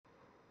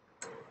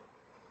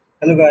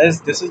Hello guys,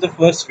 this is the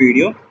first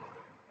video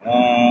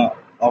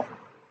of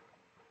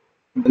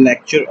the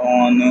lecture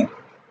on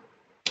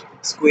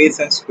squares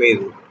and square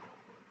root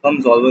from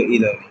Solver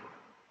e-learning.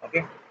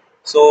 Okay,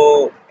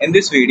 so in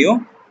this video,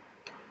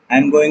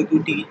 I'm going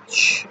to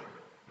teach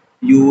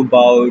you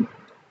about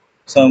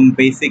some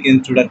basic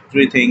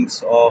introductory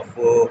things of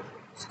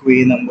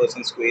square numbers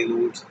and square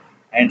roots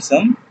and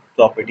some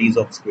properties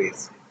of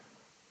squares.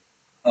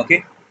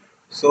 Okay,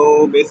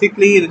 so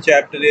basically the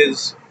chapter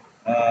is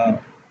uh,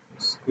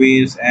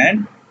 squares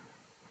and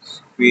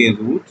square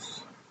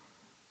roots,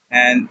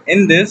 and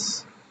in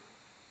this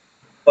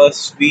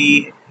first,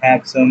 we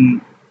have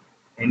some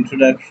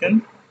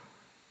introduction,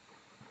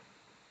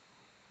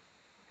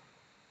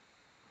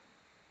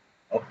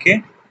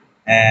 okay,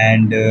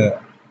 and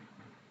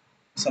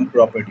some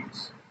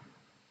properties.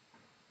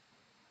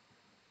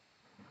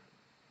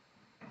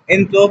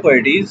 In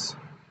properties,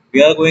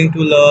 we are going to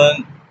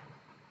learn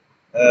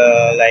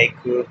like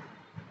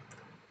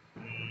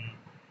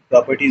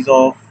properties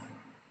of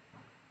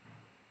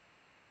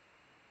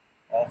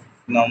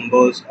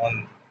numbers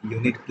on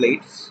unit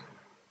place,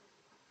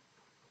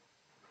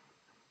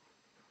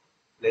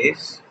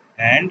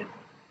 and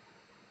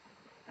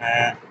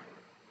uh,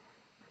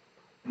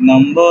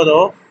 number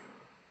of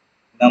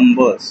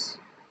numbers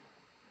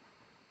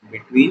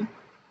between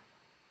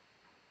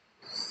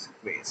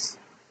squares.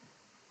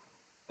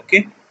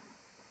 Okay,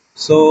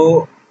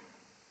 so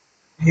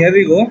here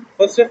we go.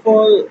 First of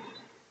all,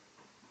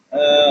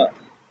 uh,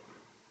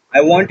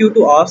 I want you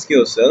to ask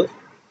yourself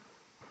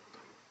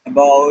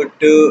about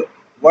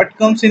what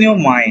comes in your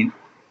mind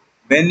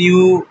when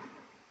you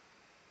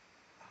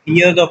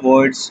hear the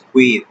word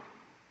square.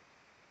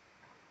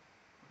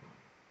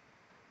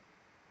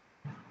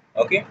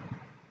 Okay,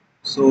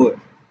 so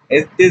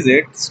is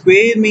it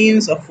square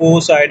means a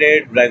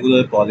four-sided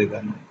regular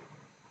polygon,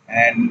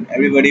 and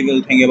everybody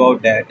will think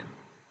about that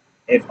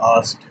if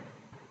asked.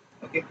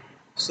 Okay,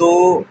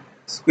 so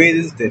square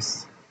is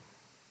this,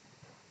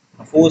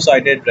 a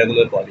four-sided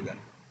regular polygon.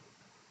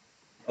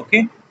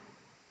 Okay,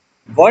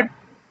 what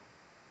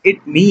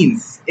it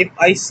means if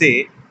I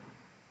say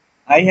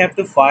I have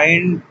to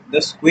find the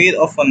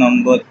square of a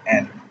number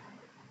n,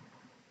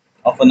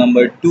 of a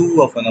number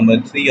 2, of a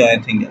number 3, or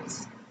anything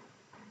else.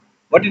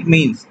 What it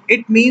means?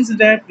 It means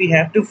that we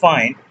have to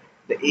find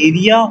the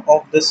area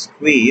of the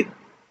square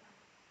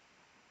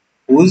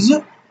whose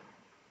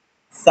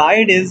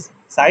side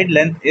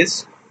length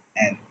is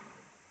n.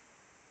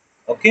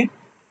 Okay,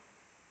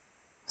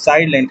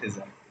 side length is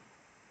n.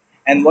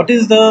 And what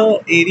is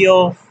the area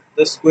of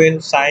the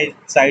square side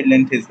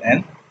length is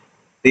n?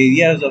 The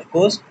area is of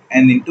course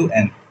n into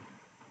n.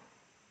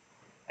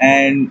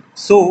 And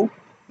so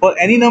for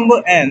any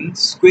number n,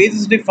 square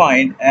is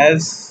defined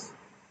as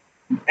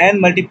n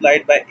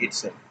multiplied by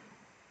itself.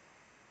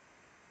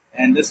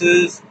 And this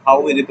is how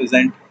we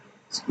represent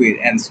square,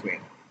 n square.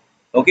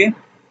 Okay,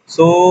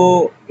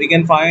 so we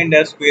can find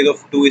that square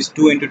of 2 is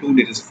 2 into 2,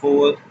 that is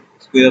 4.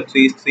 Square of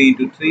 3 is 3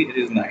 into 3, it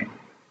is 9.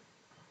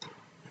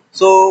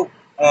 So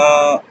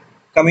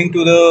coming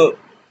to the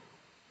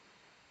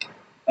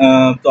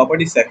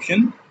property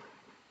section,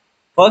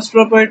 first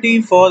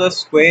property for the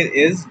square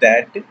is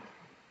that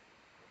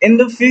in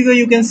the figure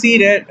you can see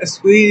that a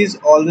square is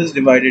always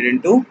divided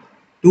into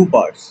two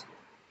parts,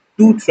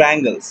 two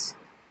triangles.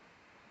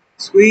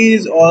 Square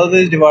is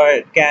always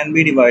can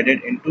be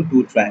divided into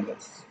two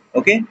triangles.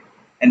 Okay,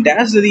 and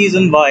that's the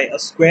reason why a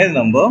square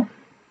number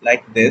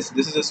like this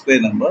is a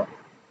square number.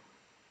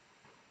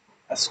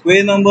 A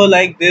square number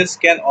like this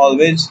can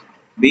always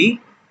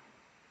be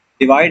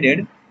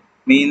divided,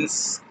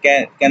 means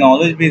can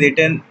always be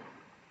written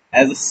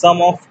as a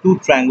sum of two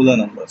triangular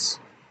numbers.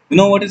 You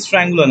know what is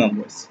triangular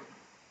numbers?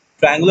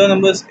 Triangular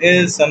numbers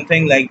is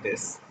something like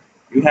this.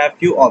 You have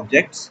few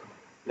objects,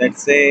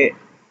 let's say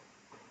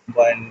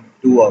one,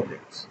 two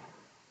objects.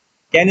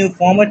 Can you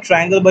form a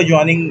triangle by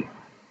joining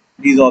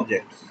these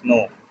objects?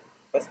 No.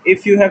 But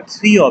if you have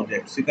three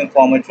objects, you can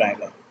form a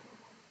triangle.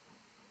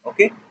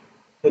 Okay?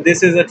 So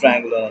this is a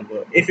triangular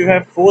number. If you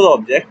have four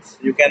objects,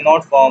 you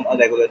cannot form a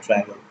regular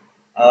triangle.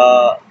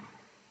 Uh,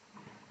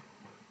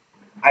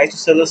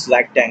 Isosceles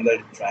rectangle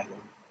triangle.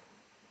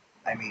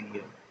 I mean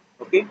here.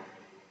 Okay.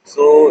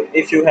 So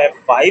if you have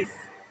five,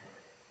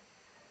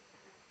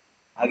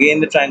 again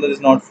the triangle is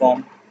not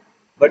formed.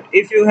 But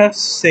if you have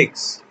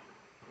six,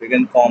 we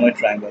can form a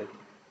triangle.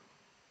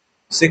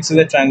 Six is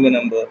a triangular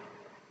number.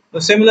 So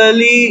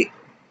similarly,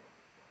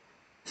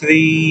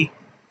 three,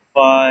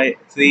 five,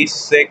 three,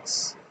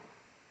 six.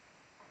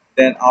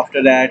 Then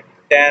after that,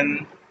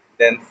 10,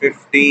 then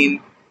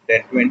 15,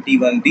 then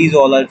 21. These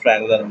all are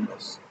triangular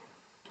numbers.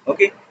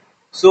 Okay.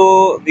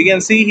 So we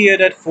can see here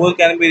that 4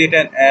 can be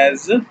written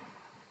as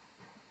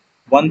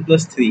 1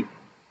 plus 3.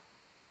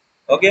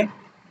 Okay.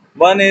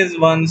 1 is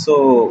 1,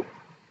 so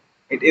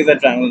it is a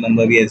triangular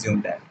number. We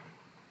assume that.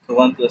 So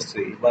 1 plus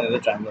 3. 1 is a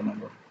triangular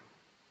number.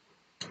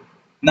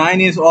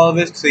 9 is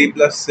always 3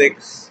 plus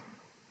 6.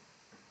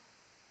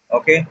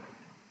 Okay.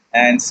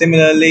 And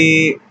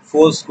similarly,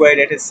 4 squared,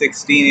 that is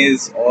 16,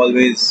 is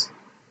always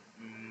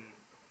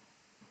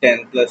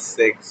 10 plus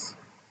 6.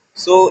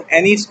 So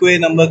any square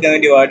number can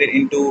be divided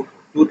into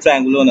two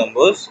triangular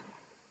numbers,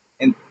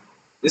 and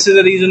this is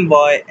the reason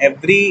why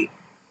every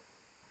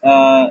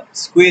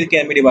square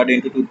can be divided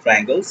into two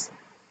triangles.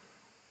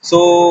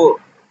 So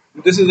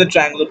this is the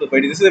triangular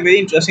property. This is a very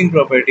interesting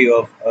property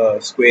of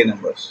square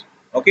numbers.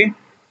 Okay.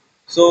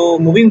 So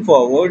moving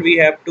forward, we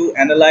have to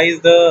analyze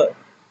the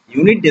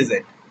unit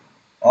digit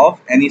of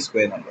any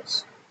square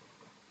numbers.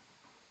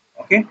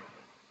 Okay.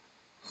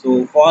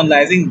 So for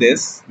analyzing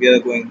this, we are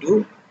going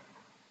to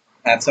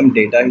have some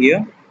data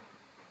here.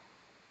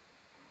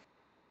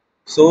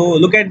 So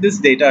look at this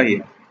data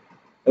here.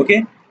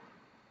 Okay.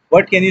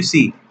 What can you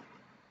see?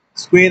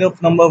 Square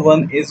of number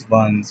 1 is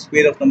 1.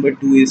 Square of number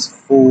 2 is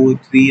 4,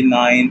 3,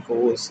 9,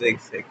 4,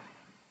 6, 6.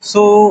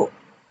 So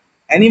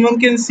anyone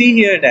can see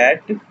here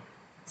that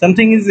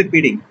something is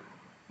repeating.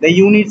 The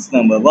units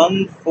number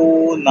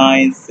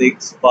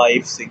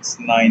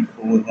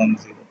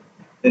 14965694110.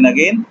 Then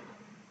again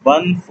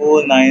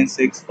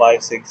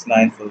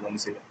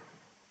 14965694110.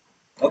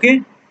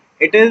 Okay,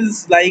 it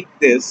is like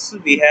this.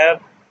 We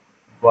have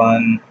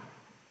 1,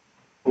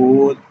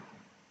 4,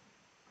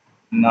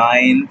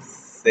 9,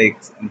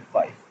 6, and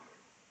 5.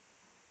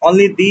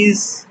 Only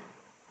these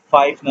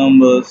five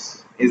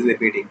numbers is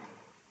repeating.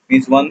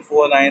 Means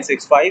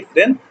 14965,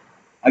 then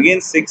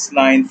again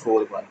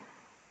 6941.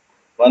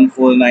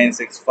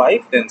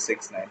 14965, then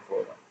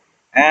 6941.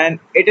 And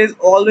it is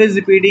always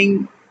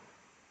repeating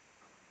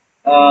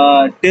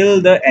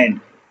till the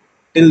end,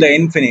 till the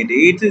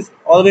infinity. It is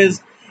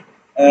always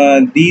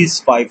these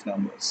five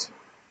numbers.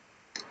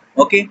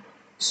 Okay,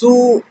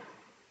 so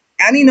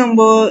any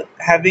number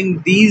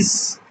having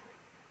these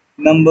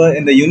number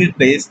in the unit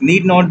place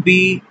need not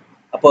be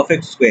a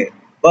perfect square,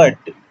 but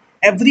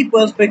every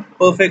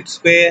perfect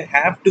square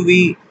have to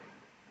be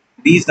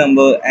these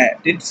number at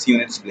its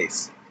units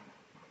place.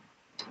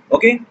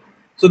 Okay,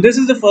 so this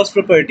is the first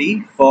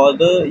property for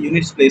the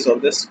units place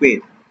of the square.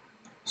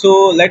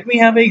 So let me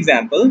have an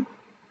example.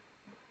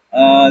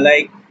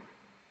 Like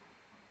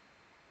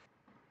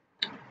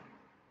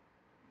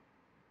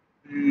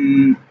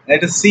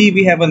let us see,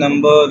 we have a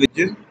number which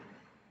is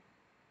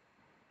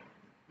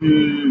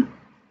mm,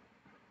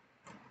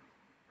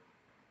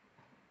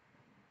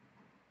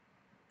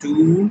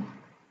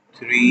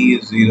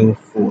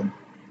 2304,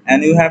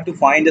 and you have to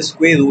find the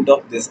square root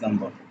of this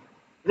number.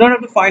 You don't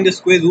have to find the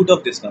square root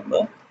of this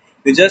number.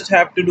 You just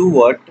have to do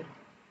what?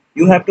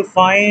 You have to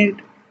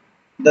find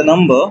the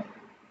number,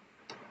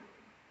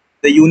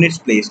 the units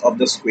place of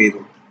the square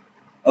root.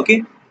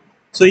 Okay,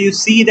 so you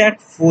see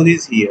that 4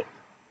 is here.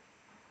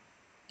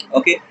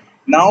 Okay,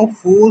 now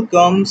 4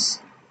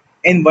 comes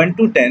in 1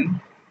 to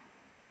 10.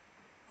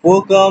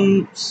 4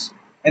 comes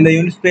in the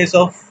units place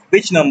of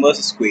which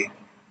numbers square?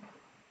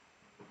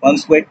 1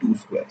 square, 2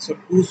 square. So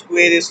 2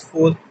 square is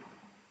 4.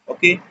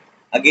 Okay,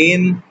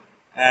 again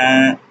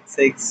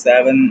 6,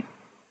 7,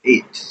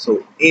 8.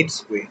 So 8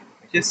 square,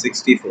 which is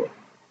 64.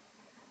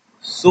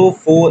 So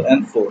 4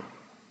 and 4.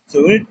 So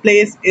unit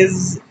place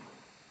is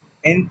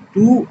in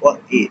 2 or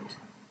 8.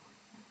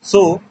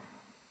 So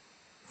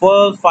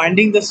for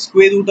finding the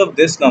square root of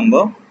this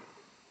number,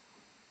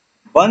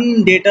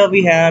 one data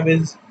we have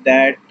is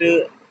that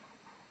the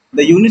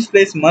units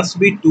place must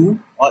be 2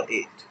 or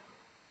 8.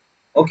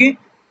 Okay.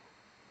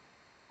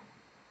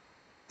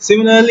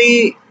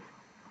 Similarly,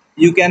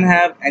 you can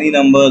have any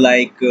number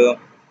like uh,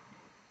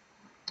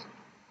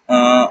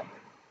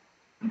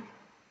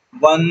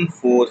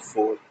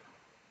 144.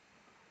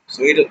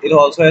 So it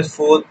also has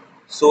 4.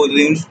 So the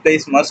units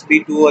place must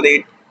be 2 or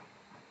 8.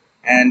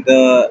 And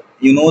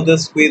you know the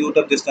square root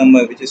of this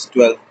number, which is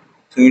 12.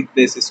 So unit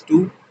place is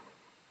 2.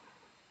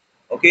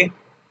 Okay.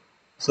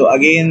 So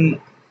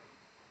again,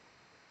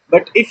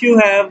 but if you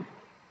have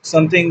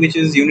something which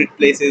is unit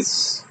place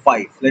is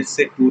 5, let's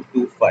say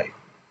 225.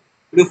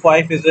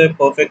 225 is a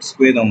perfect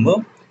square number,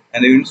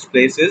 and the unit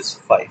place is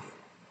 5.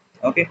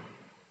 Okay.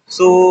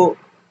 So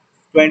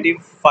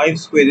 25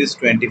 square is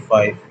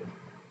 25.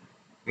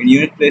 In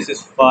unit place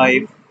is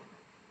 5,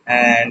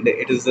 and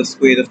it is the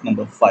square of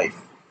number 5.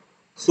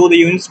 So the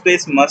unit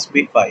place must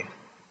be 5.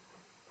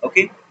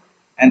 Okay.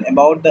 And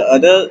about the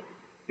other,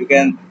 you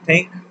can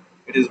think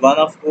it is 1,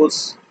 of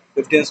course.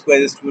 15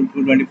 square is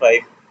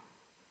 225.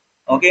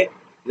 Okay.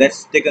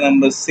 Let's take a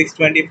number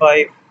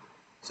 625.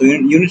 So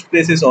unit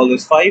place is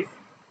always 5.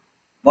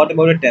 What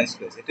about a tens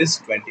place? It is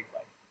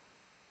 25.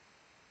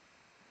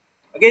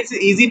 Okay, it's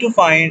easy to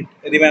find,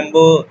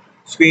 remember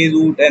square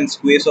root and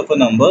squares of a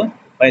number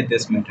by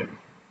this method.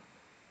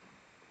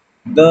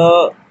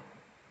 The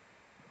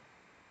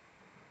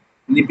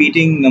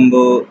repeating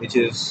number which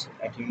is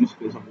actually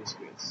squares of the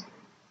squares.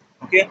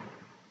 Okay,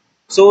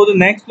 so the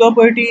next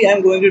property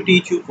I'm going to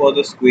teach you for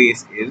the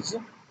squares is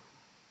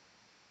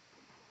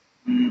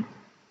mm,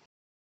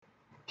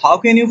 how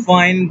can you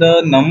find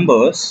the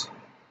number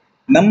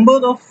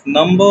of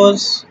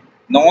numbers,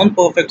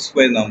 non-perfect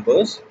square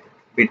numbers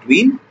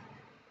between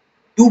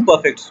two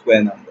perfect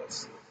square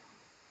numbers.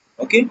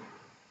 Okay,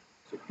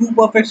 so two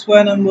perfect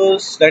square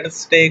numbers, let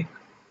us take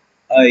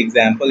an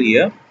example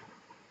here.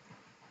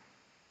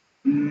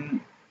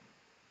 Mm,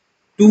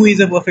 2 is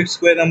a perfect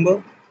square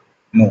number?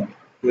 No,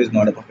 2 is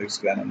not a perfect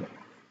square number.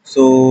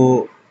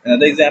 So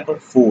another example,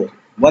 4.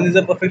 1 is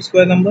a perfect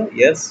square number?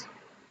 Yes.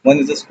 1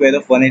 is the square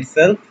of 1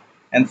 itself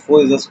and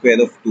 4 is the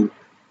square of 2.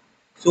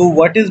 So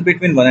what is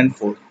between 1 and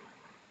 4?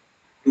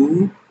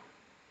 2,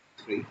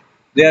 3.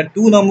 There are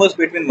two numbers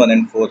between 1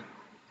 and 4.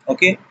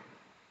 Okay.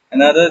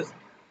 Another,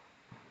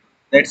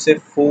 let's say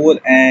 4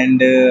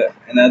 and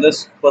another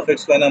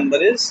perfect square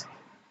number is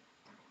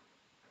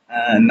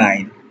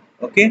 9.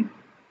 Okay.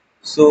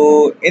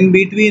 So in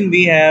between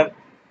we have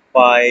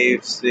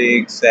 5,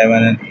 6,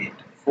 7 and 8.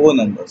 Four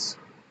numbers.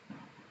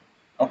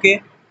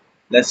 Okay.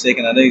 Let's take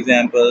another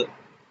example.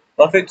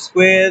 Perfect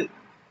square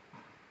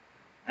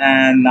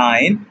and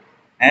 9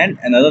 and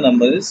another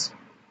number is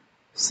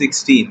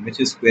 16, which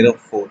is square of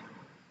 4.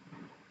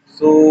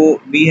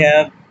 So we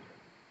have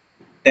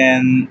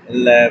 10,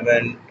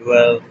 11,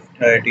 12,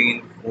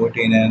 13,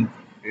 14 and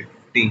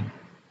 15.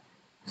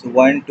 So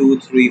 1, 2,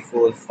 3,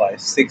 4,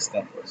 5, 6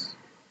 numbers.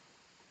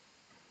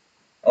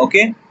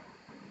 Okay.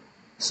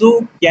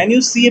 So can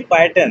you see a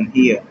pattern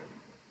here?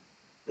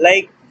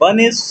 Like 1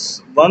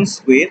 is 1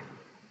 square,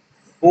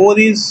 4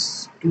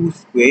 is 2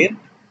 square,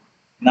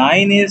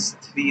 9 is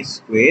 3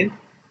 square.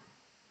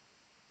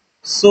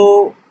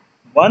 So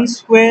 1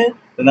 square,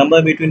 the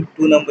number between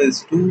two numbers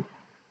is 2.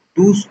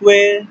 2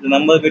 square, the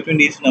number between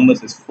these two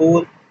numbers is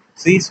 4.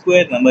 3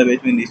 square, the number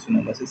between these two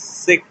numbers is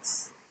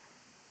 6.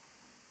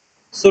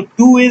 So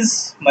 2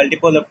 is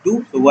multiple of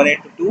 2, so 1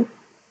 into 2.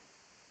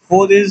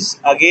 4 is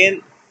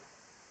again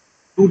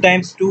 2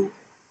 times 2.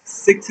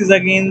 6 is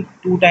again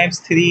 2 times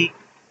 3.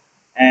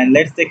 And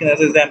let's take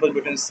another example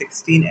between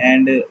 16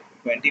 and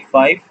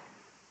 25.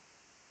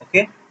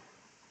 Okay,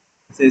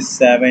 this is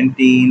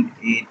 17,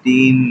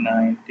 18,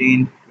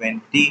 19,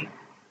 20,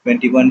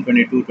 21,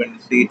 22,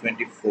 23,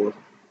 24.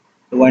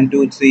 So 1,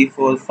 2, 3,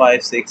 4,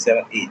 5, 6,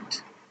 7,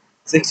 8.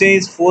 16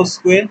 is 4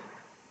 square.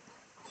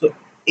 So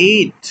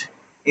 8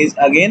 is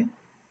again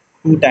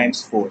 2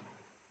 times 4.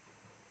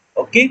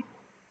 Okay.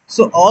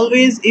 So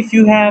always if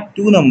you have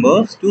two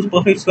numbers, two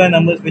perfect square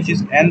numbers, which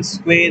is n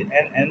square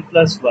and n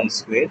plus 1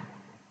 square,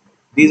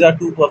 these are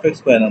two perfect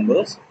square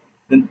numbers,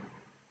 then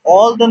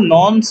all the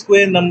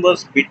non-square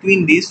numbers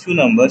between these two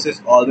numbers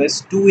is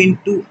always 2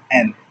 into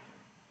n.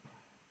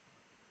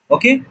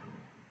 Okay,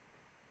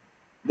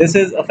 this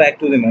is a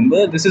fact to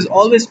remember. This is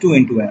always 2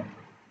 into n,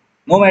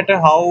 no matter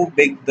how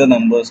big the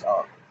numbers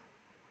are.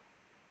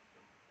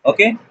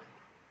 Okay,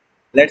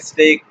 let's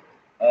take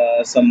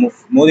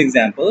more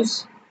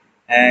examples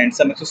and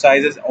some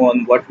exercises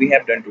on what we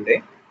have done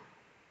today,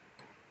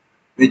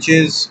 which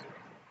is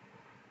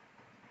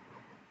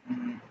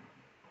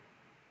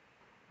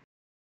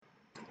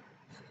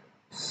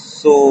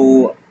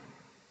so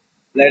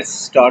let's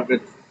start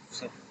with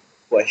some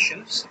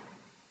questions.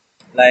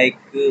 Like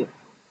the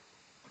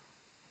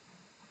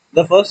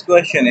first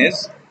question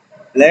is,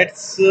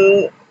 let's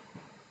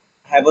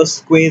have a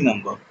square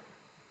number,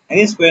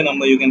 any square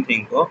number you can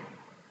think of,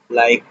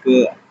 like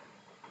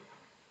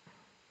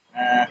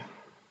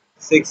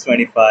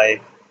 625,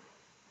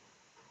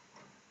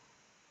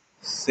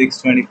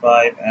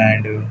 625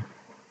 and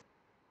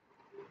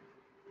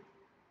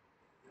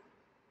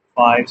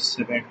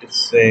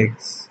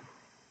 576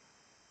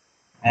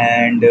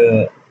 and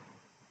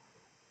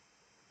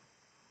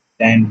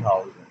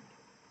 10,000.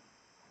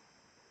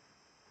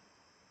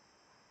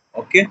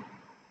 Okay,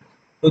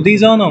 so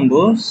these are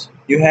numbers.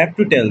 You have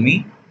to tell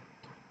me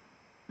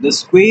the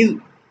square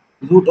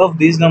root of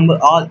these numbers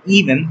are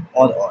even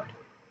or odd.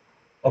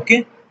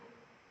 Okay,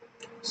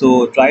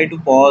 so try to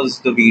pause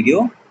the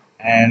video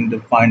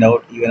and find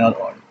out even or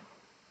odd.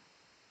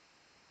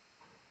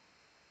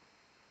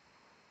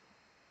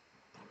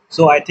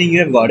 So I think you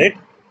have got it.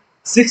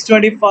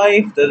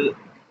 625, the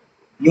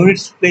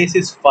units place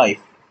is 5.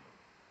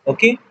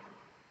 Okay,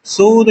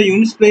 so the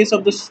units place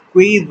of the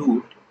square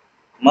root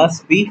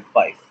must be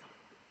 5.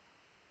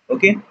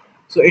 Okay,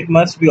 so it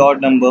must be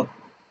odd number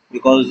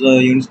because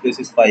the units place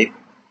is 5.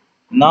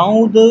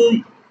 Now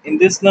the in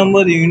this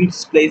number the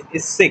units place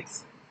is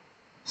 6.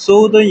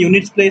 So the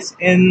units place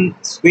in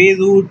square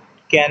root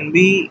can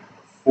be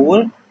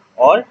 4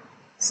 or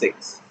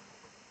 6.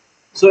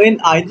 So in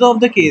either of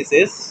the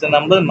cases, the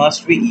number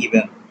must be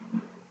even.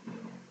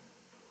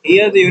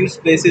 Here the units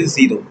place is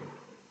 0.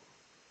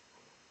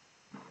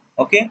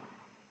 Okay,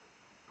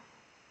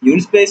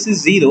 units place is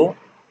 0.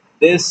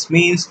 This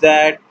means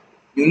that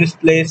units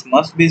place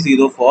must be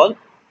 0 for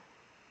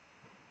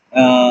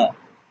uh,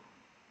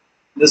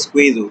 the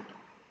square root.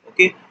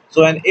 Okay,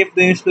 so and if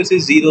the units place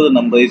is 0, the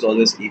number is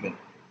always even.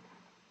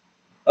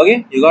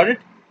 Okay, you got it?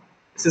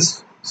 This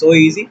is so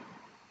easy.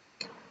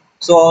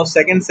 So our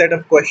second set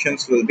of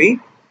questions will be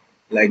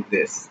like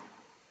this.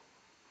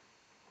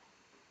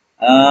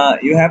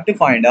 You have to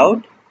find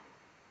out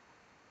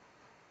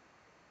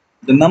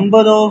the number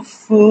of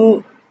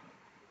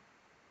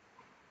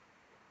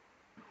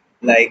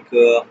like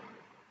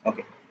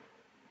okay,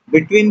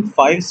 between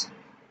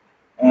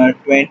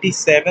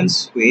 27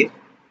 square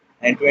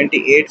and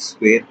 28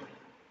 square,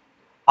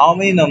 how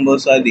many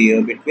numbers are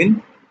there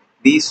between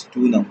these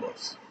two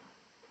numbers?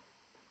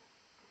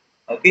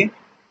 Okay,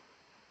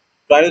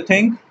 try to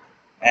think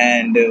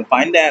and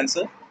find the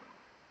answer,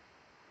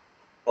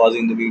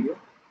 pausing the video.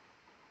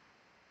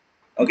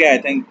 Okay, I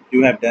think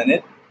you have done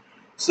it.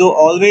 So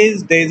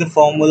always there is a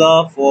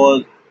formula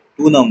for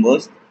two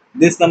numbers.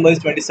 This number is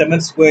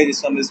 27 square,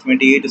 this number is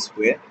 28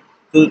 square.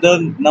 So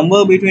the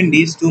number between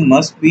these two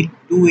must be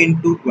 2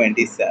 into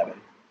 27,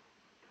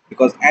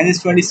 because n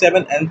is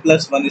 27, n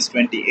plus 1 is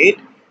 28.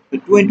 So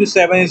 2 into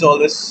 7 is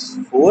always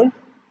 4,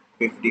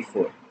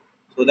 54.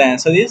 So the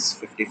answer is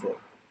 54.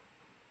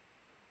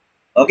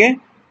 Okay,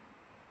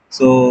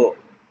 so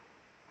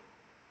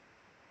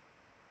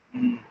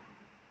mm,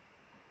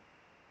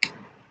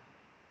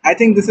 I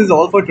think this is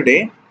all for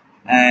today.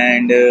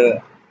 And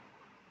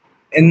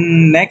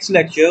in next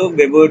lecture,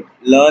 we would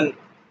learn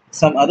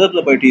some other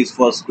properties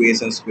for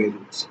squares and square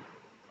roots.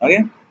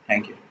 Okay,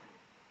 thank you.